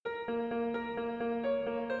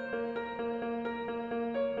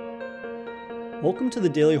Welcome to the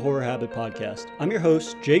Daily Horror Habit Podcast. I'm your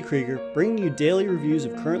host, Jay Krieger, bringing you daily reviews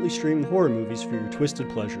of currently streaming horror movies for your twisted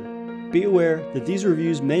pleasure. Be aware that these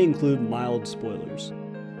reviews may include mild spoilers.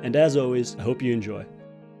 And as always, I hope you enjoy.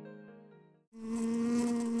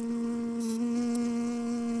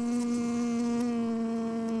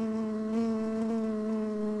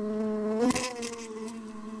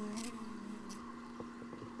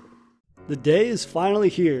 The day is finally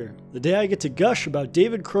here. The day I get to gush about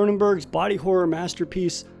David Cronenberg's body horror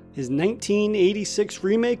masterpiece, his 1986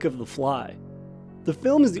 remake of The Fly. The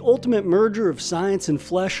film is the ultimate merger of science and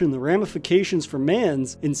flesh and the ramifications for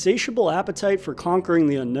man's insatiable appetite for conquering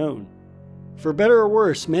the unknown. For better or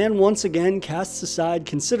worse, man once again casts aside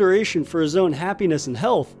consideration for his own happiness and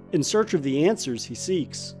health in search of the answers he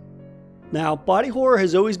seeks. Now, body horror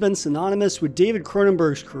has always been synonymous with David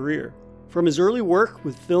Cronenberg's career. From his early work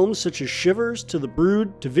with films such as Shivers to The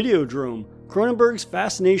Brood to Videodrome, Cronenberg's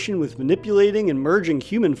fascination with manipulating and merging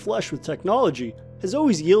human flesh with technology has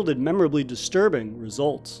always yielded memorably disturbing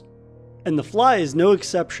results. And The Fly is no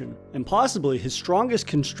exception, and possibly his strongest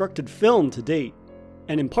constructed film to date.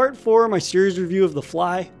 And in part 4 of my series review of The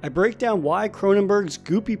Fly, I break down why Cronenberg's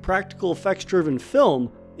goopy practical effects-driven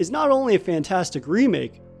film is not only a fantastic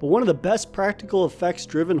remake, but one of the best practical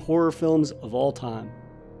effects-driven horror films of all time.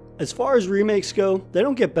 As far as remakes go, they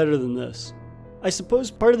don't get better than this. I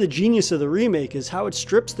suppose part of the genius of the remake is how it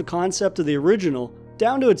strips the concept of the original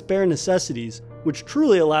down to its bare necessities, which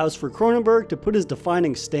truly allows for Cronenberg to put his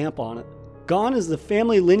defining stamp on it. Gone is the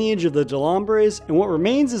family lineage of the Delambres, and what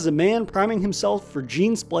remains is a man priming himself for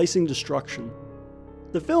gene-splicing destruction.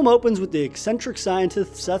 The film opens with the eccentric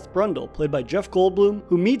scientist Seth Brundle, played by Jeff Goldblum,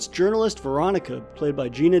 who meets journalist Veronica, played by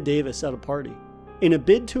Gina Davis, at a party. In a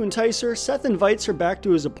bid to entice her, Seth invites her back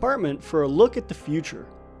to his apartment for a look at the future.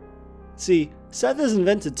 See, Seth has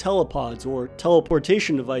invented telepods, or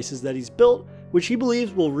teleportation devices that he's built, which he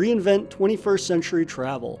believes will reinvent 21st century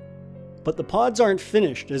travel. But the pods aren't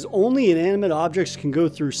finished, as only inanimate objects can go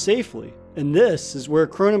through safely, and this is where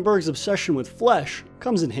Cronenberg's obsession with flesh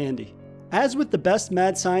comes in handy. As with the best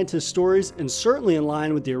mad scientist stories, and certainly in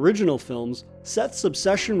line with the original films, Seth's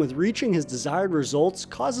obsession with reaching his desired results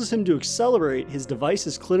causes him to accelerate his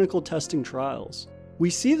device's clinical testing trials. We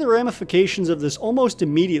see the ramifications of this almost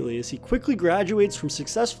immediately as he quickly graduates from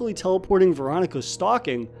successfully teleporting Veronica's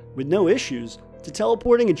stalking, with no issues, to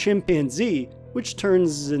teleporting a chimpanzee, which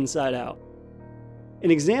turns inside out.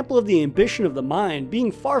 An example of the ambition of the mind being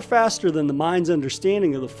far faster than the mind's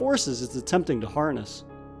understanding of the forces it's attempting to harness.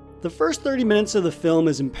 The first 30 minutes of the film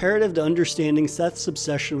is imperative to understanding Seth's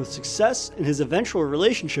obsession with success and his eventual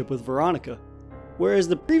relationship with Veronica. Whereas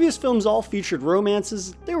the previous films all featured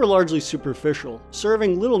romances, they were largely superficial,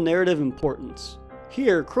 serving little narrative importance.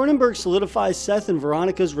 Here, Cronenberg solidifies Seth and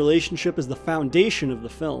Veronica's relationship as the foundation of the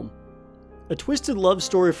film. A twisted love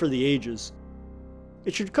story for the ages.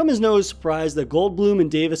 It should come as no surprise that Goldblum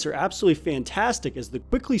and Davis are absolutely fantastic as the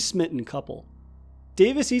quickly smitten couple.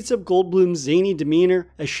 Davis eats up Goldblum's zany demeanor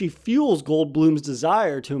as she fuels Goldblum's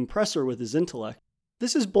desire to impress her with his intellect.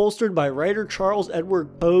 This is bolstered by writer Charles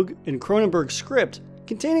Edward Pogue and Cronenberg's script,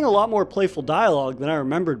 containing a lot more playful dialogue than I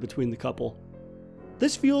remembered between the couple.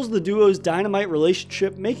 This fuels the duo's dynamite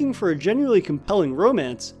relationship, making for a genuinely compelling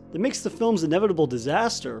romance that makes the film's inevitable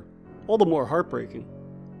disaster all the more heartbreaking.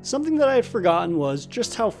 Something that I had forgotten was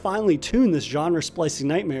just how finely tuned this genre-splicing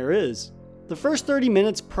nightmare is. The first 30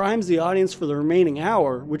 minutes primes the audience for the remaining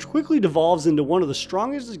hour, which quickly devolves into one of the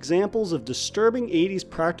strongest examples of disturbing 80s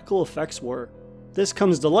practical effects work. This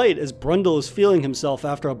comes to light as Brundle is feeling himself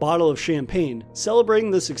after a bottle of champagne,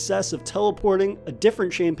 celebrating the success of teleporting a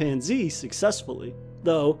different chimpanzee successfully.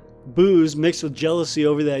 Though, booze mixed with jealousy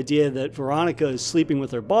over the idea that Veronica is sleeping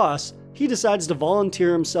with her boss, he decides to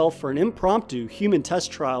volunteer himself for an impromptu human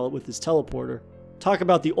test trial with his teleporter. Talk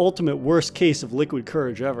about the ultimate worst case of liquid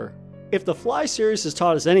courage ever. If the Fly series has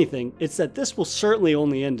taught us anything, it's that this will certainly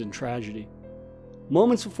only end in tragedy.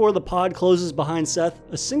 Moments before the pod closes behind Seth,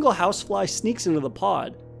 a single housefly sneaks into the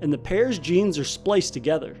pod, and the pair's genes are spliced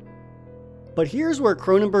together. But here's where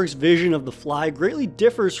Cronenberg's vision of the Fly greatly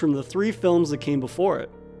differs from the 3 films that came before it.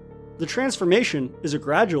 The transformation is a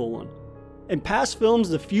gradual one. In past films,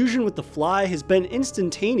 the fusion with the Fly has been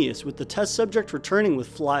instantaneous, with the test subject returning with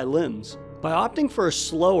fly limbs. By opting for a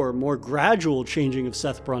slower, more gradual changing of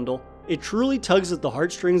Seth Brundle, it truly tugs at the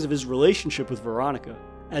heartstrings of his relationship with Veronica,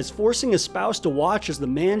 as forcing a spouse to watch as the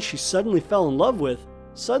man she suddenly fell in love with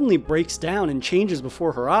suddenly breaks down and changes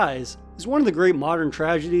before her eyes is one of the great modern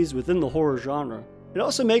tragedies within the horror genre. It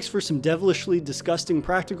also makes for some devilishly disgusting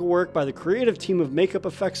practical work by the creative team of makeup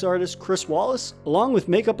effects artist Chris Wallace, along with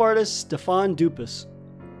makeup artist Stefan Dupas.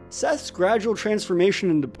 Seth's gradual transformation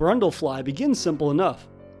into Brundlefly begins simple enough.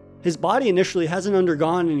 His body initially hasn't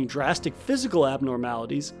undergone any drastic physical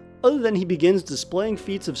abnormalities, other than he begins displaying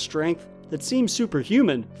feats of strength that seem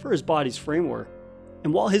superhuman for his body's framework.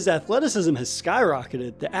 And while his athleticism has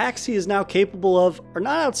skyrocketed, the acts he is now capable of are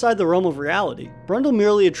not outside the realm of reality. Brundle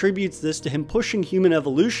merely attributes this to him pushing human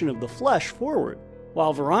evolution of the flesh forward,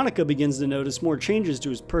 while Veronica begins to notice more changes to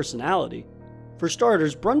his personality. For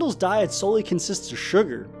starters, Brundle's diet solely consists of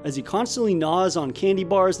sugar, as he constantly gnaws on candy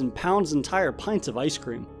bars and pounds entire pints of ice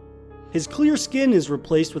cream. His clear skin is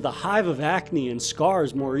replaced with a hive of acne and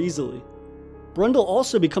scars more easily. Brundle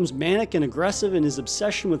also becomes manic and aggressive in his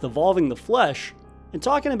obsession with evolving the flesh, and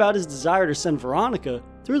talking about his desire to send Veronica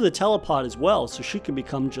through the telepod as well so she can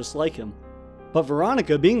become just like him. But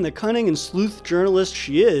Veronica, being the cunning and sleuth journalist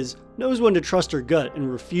she is, knows when to trust her gut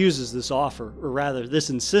and refuses this offer, or rather, this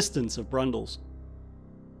insistence of Brundle's.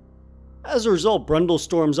 As a result, Brundle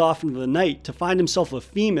storms off into the night to find himself a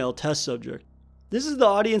female test subject. This is the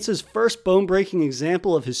audience's first bone-breaking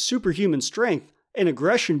example of his superhuman strength and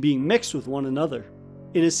aggression being mixed with one another.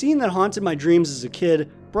 In a scene that haunted my dreams as a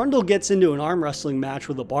kid, Brundle gets into an arm wrestling match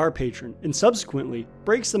with a bar patron and subsequently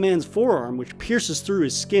breaks the man's forearm, which pierces through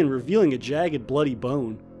his skin, revealing a jagged, bloody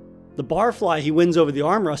bone. The barfly he wins over the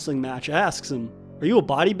arm wrestling match asks him, "Are you a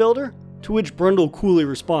bodybuilder?" To which Brundle coolly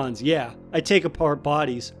responds, "Yeah, I take apart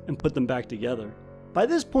bodies and put them back together." By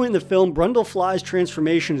this point in the film, Brundlefly's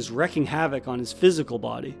transformation is wreaking havoc on his physical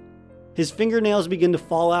body. His fingernails begin to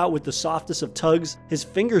fall out with the softest of tugs, his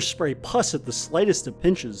fingers spray pus at the slightest of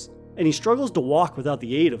pinches, and he struggles to walk without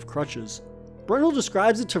the aid of crutches. Brundle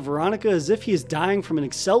describes it to Veronica as if he is dying from an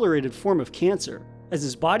accelerated form of cancer. As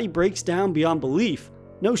his body breaks down beyond belief,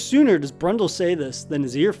 no sooner does Brundle say this than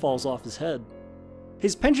his ear falls off his head.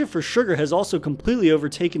 His penchant for sugar has also completely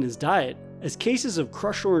overtaken his diet, as cases of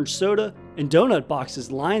crushed orange soda and donut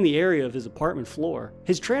boxes line the area of his apartment floor.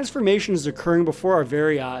 His transformation is occurring before our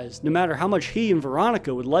very eyes, no matter how much he and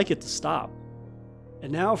Veronica would like it to stop.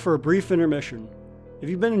 And now for a brief intermission. If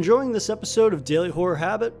you've been enjoying this episode of Daily Horror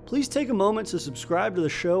Habit, please take a moment to subscribe to the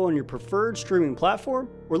show on your preferred streaming platform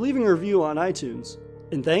or leaving a review on iTunes.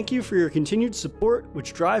 And thank you for your continued support,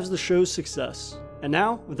 which drives the show's success. And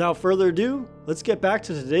now, without further ado, let's get back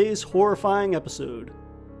to today's horrifying episode.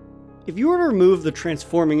 If you were to remove the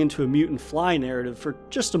transforming into a mutant fly narrative for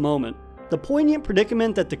just a moment, the poignant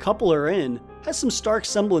predicament that the couple are in has some stark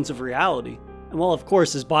semblance of reality. And while of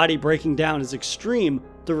course his body breaking down is extreme,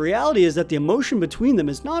 the reality is that the emotion between them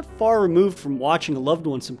is not far removed from watching a loved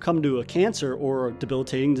one succumb to a cancer or a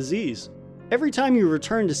debilitating disease. Every time you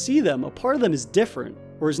return to see them, a part of them is different,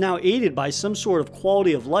 or is now aided by some sort of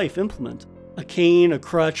quality of life implement. A cane, a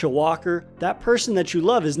crutch, a walker, that person that you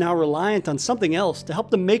love is now reliant on something else to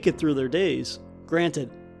help them make it through their days. Granted,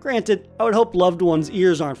 I would hope loved ones'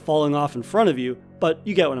 ears aren't falling off in front of you, but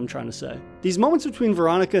you get what I'm trying to say. These moments between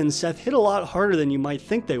Veronica and Seth hit a lot harder than you might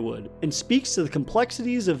think they would, and speaks to the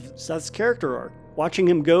complexities of Seth's character arc. Watching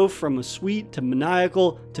him go from a sweet to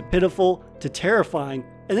maniacal to pitiful to terrifying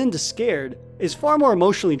and then to scared is far more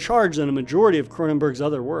emotionally charged than a majority of Cronenberg's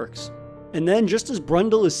other works. And then, just as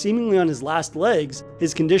Brundle is seemingly on his last legs,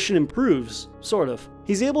 his condition improves, sort of.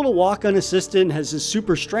 He's able to walk unassisted and has his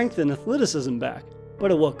super strength and athleticism back,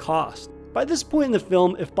 but at what cost? By this point in the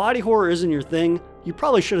film, if body horror isn't your thing, you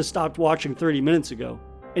probably should have stopped watching 30 minutes ago.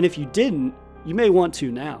 And if you didn't, you may want to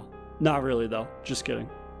now. Not really though, just kidding.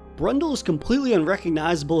 Brundle is completely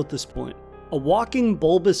unrecognizable at this point. A walking,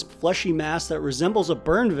 bulbous, fleshy mass that resembles a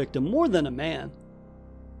burn victim more than a man.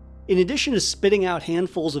 In addition to spitting out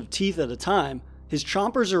handfuls of teeth at a time, his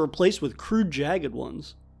chompers are replaced with crude, jagged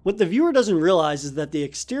ones. What the viewer doesn't realize is that the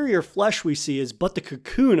exterior flesh we see is but the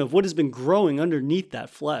cocoon of what has been growing underneath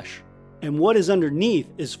that flesh. And what is underneath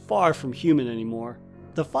is far from human anymore.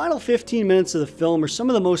 The final 15 minutes of the film are some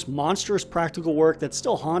of the most monstrous practical work that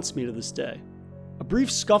still haunts me to this day. A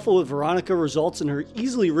brief scuffle with Veronica results in her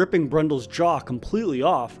easily ripping Brundle's jaw completely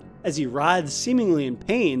off. As he writhes seemingly in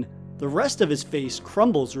pain, the rest of his face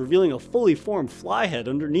crumbles, revealing a fully formed fly head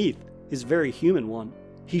underneath, his very human one.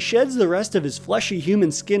 He sheds the rest of his fleshy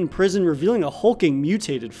human skin prison, revealing a hulking,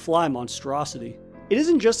 mutated fly monstrosity. It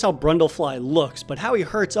isn't just how Brundlefly looks, but how he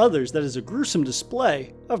hurts others that is a gruesome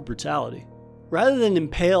display of brutality. Rather than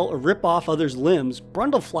impale or rip off others' limbs,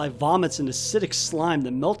 Brundlefly vomits an acidic slime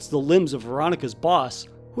that melts the limbs of Veronica's boss,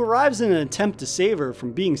 who arrives in an attempt to save her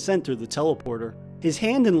from being sent through the teleporter. His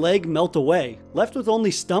hand and leg melt away, left with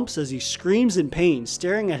only stumps as he screams in pain,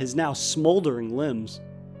 staring at his now smoldering limbs.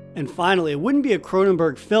 And finally, it wouldn't be a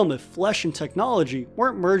Cronenberg film if flesh and technology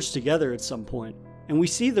weren't merged together at some point, and we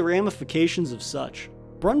see the ramifications of such.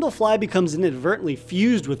 Brundlefly becomes inadvertently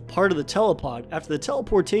fused with part of the telepod after the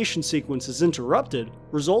teleportation sequence is interrupted,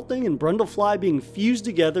 resulting in Brundlefly being fused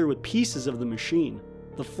together with pieces of the machine.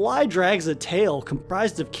 The Fly drags a tail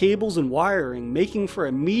comprised of cables and wiring, making for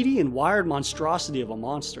a meaty and wired monstrosity of a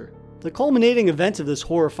monster. The culminating event of this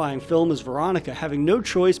horrifying film is Veronica having no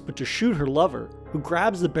choice but to shoot her lover, who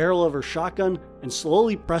grabs the barrel of her shotgun and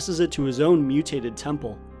slowly presses it to his own mutated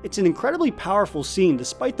temple. It's an incredibly powerful scene.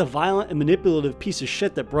 Despite the violent and manipulative piece of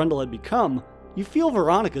shit that Brundle had become, you feel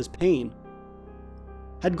Veronica's pain.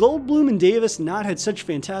 Had Goldblum and Davis not had such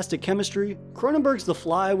fantastic chemistry, Cronenberg's The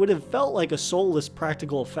Fly would have felt like a soulless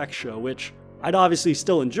practical effects show, which I'd obviously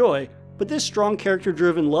still enjoy, but this strong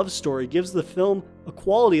character-driven love story gives the film a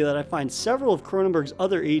quality that I find several of Cronenberg's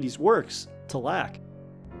other 80s works to lack.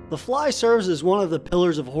 The Fly serves as one of the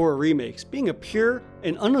pillars of horror remakes, being a pure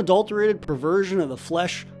and unadulterated perversion of the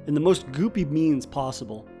flesh in the most goopy means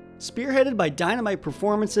possible. Spearheaded by dynamite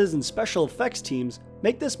performances and special effects teams,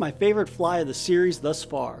 make this my favorite Fly of the series thus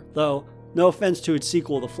far, though, no offense to its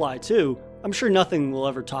sequel The Fly 2, I'm sure nothing will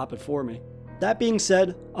ever top it for me. That being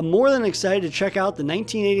said, I'm more than excited to check out the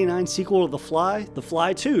 1989 sequel to The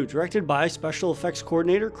Fly 2, directed by special effects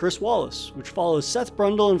coordinator Chris Wallace, which follows Seth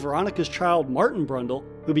Brundle and Veronica's child Martin Brundle,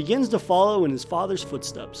 who begins to follow in his father's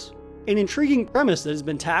footsteps. An intriguing premise that has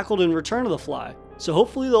been tackled in Return of the Fly, so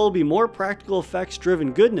hopefully there will be more practical effects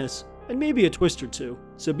driven goodness, and maybe a twist or two.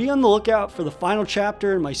 So be on the lookout for the final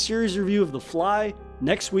chapter in my series review of The Fly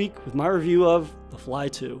next week with my review of The Fly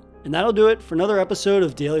 2. And that'll do it for another episode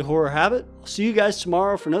of Daily Horror Habit. I'll see you guys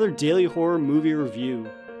tomorrow for another Daily Horror movie review.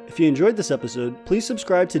 If you enjoyed this episode, please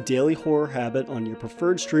subscribe to Daily Horror Habit on your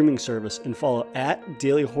preferred streaming service and follow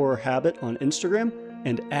 @Daily Horror Habit on Instagram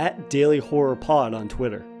and @Daily Horror Pod on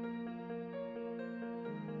Twitter.